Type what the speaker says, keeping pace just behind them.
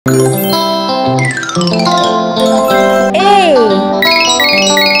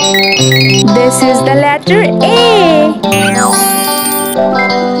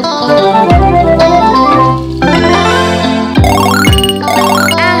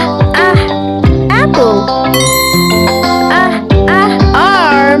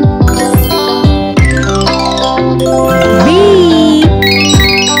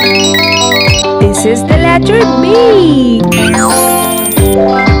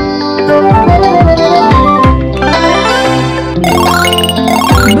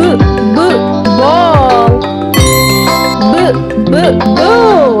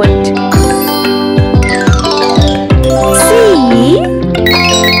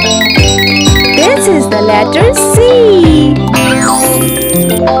the letter C.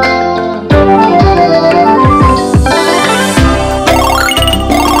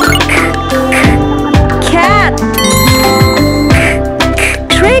 Cat.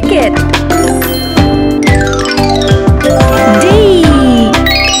 Cricket. D.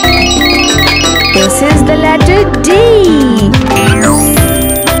 This is the letter D.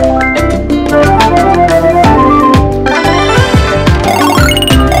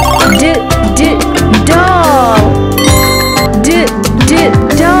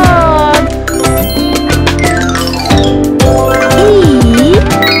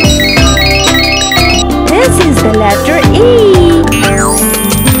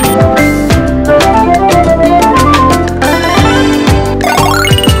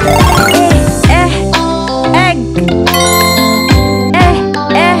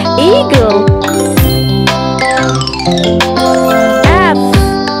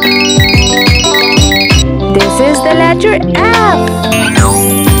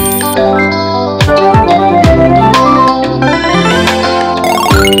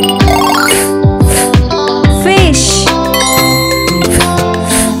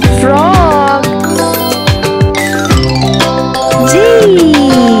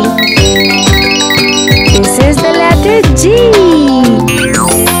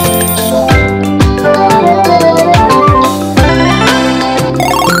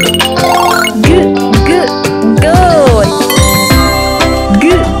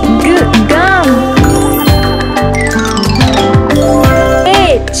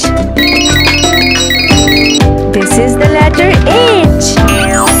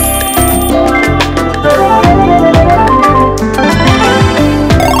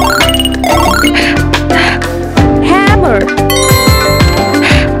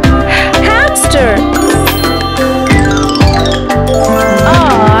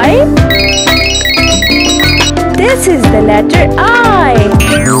 Letter I.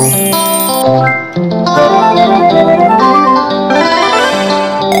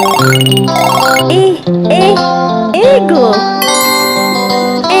 Eagle.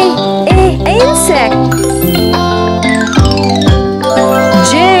 Insect.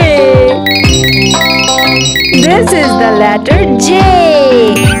 J. This is the letter J.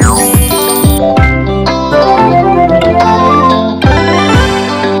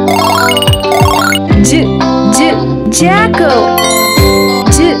 Jackal.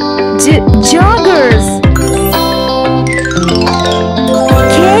 Joggers.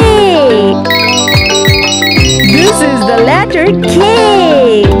 K. This is the letter K.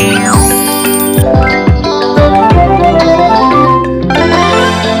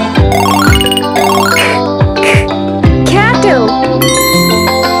 Cattle.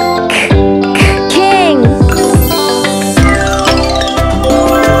 King.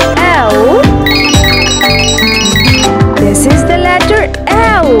 L. This is the letter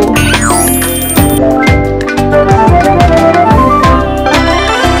L.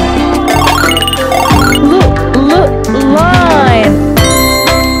 Line.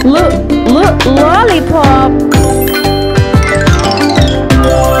 Lollipop.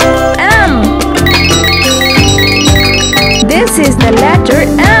 M. This is the letter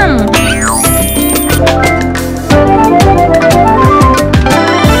M.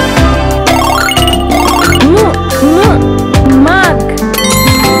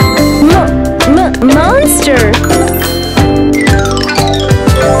 Monster.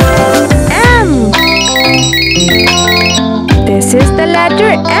 M. This is the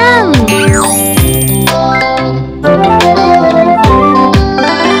letter M.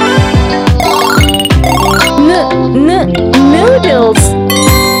 Noodles.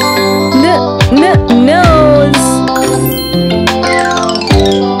 Nose.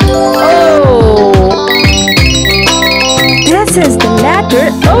 O. This is the letter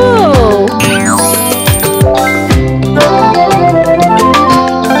O.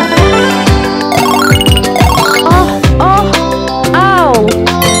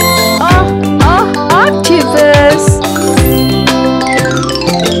 Octopus.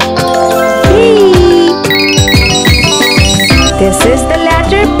 P. This is the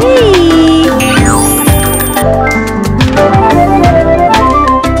letter P.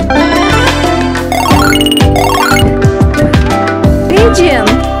 Pigeon.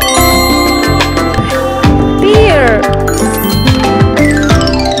 Beer.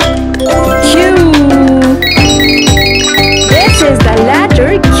 Q. This is the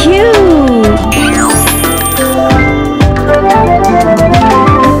letter Q.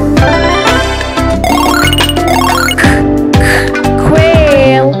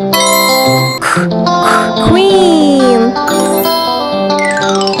 Quail. Queen.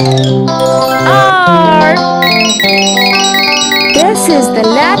 R. This is the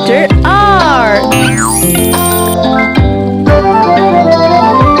letter R.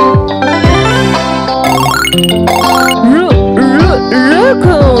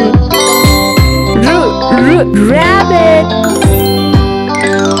 Raccoon. Rabbit.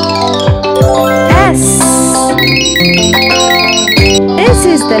 S. This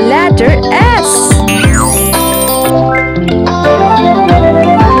is the letter S.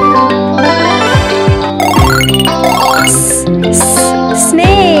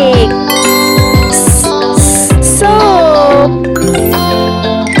 Snake. Soap.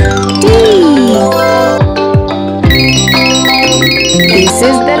 T. This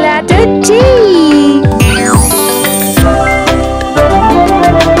is the letter T.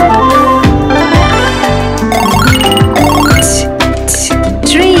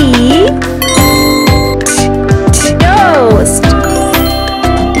 Tree. Toast.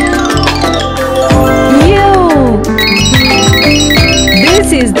 U. This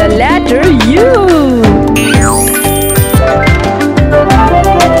is the letter U.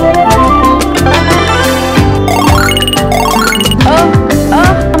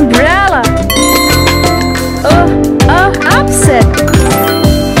 Umbrella. Upset.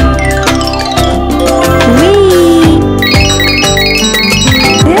 We.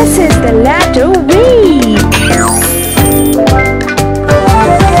 This is the letter V.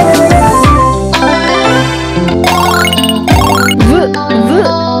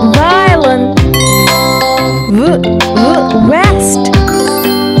 Violin. West.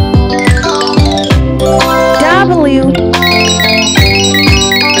 W.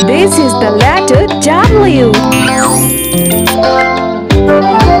 This is the letter W.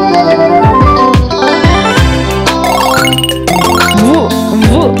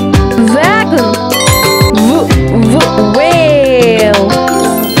 Wagon. Whale.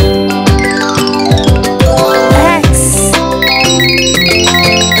 X.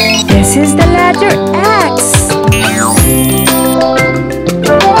 This is the letter X.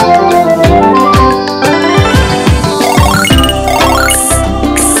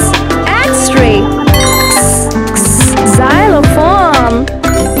 X-ray. Xylophone.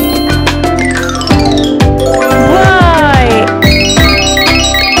 Y.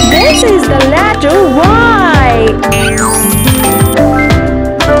 This is the letter Y.